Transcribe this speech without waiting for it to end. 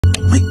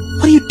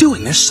What are you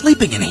doing? They're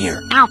sleeping in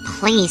here. Oh,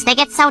 please. They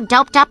get so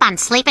doped up on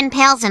sleeping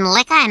pills and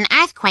liquor, an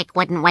earthquake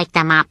wouldn't wake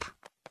them up.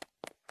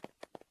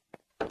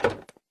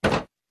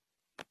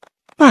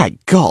 My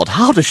God,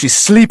 how does she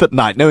sleep at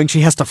night knowing she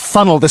has to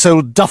funnel this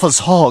old duffer's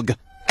hog?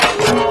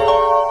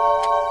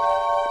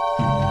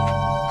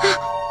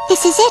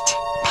 This is it.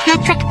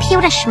 Patrick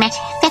Pewterschmidt,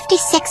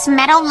 56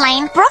 Meadow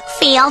Lane,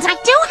 Brookfield. I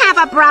do have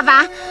a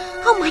brother.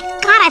 Oh my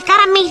God, I've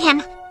got to meet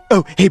him.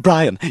 Oh, hey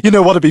Brian, you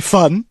know what'd be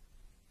fun?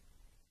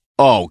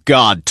 Oh,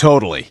 God,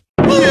 totally.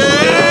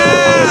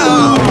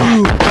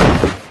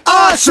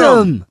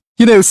 Awesome!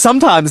 You know,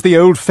 sometimes the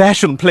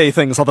old-fashioned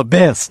playthings are the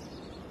best.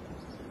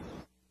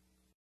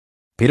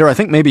 Peter, I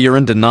think maybe you're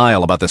in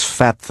denial about this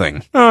fat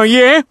thing. Oh,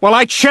 yeah? Well,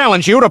 I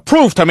challenge you to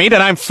prove to me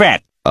that I'm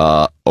fat.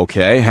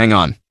 Okay, hang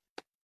on.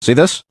 See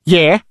this?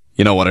 Yeah?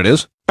 You know what it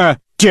is? Duh,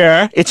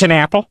 it's an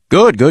apple.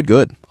 Good, good,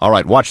 good. All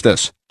right, watch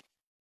this.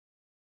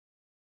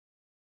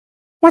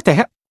 What the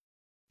hell?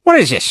 What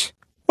is this?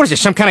 What is this,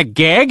 some kind of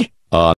gag?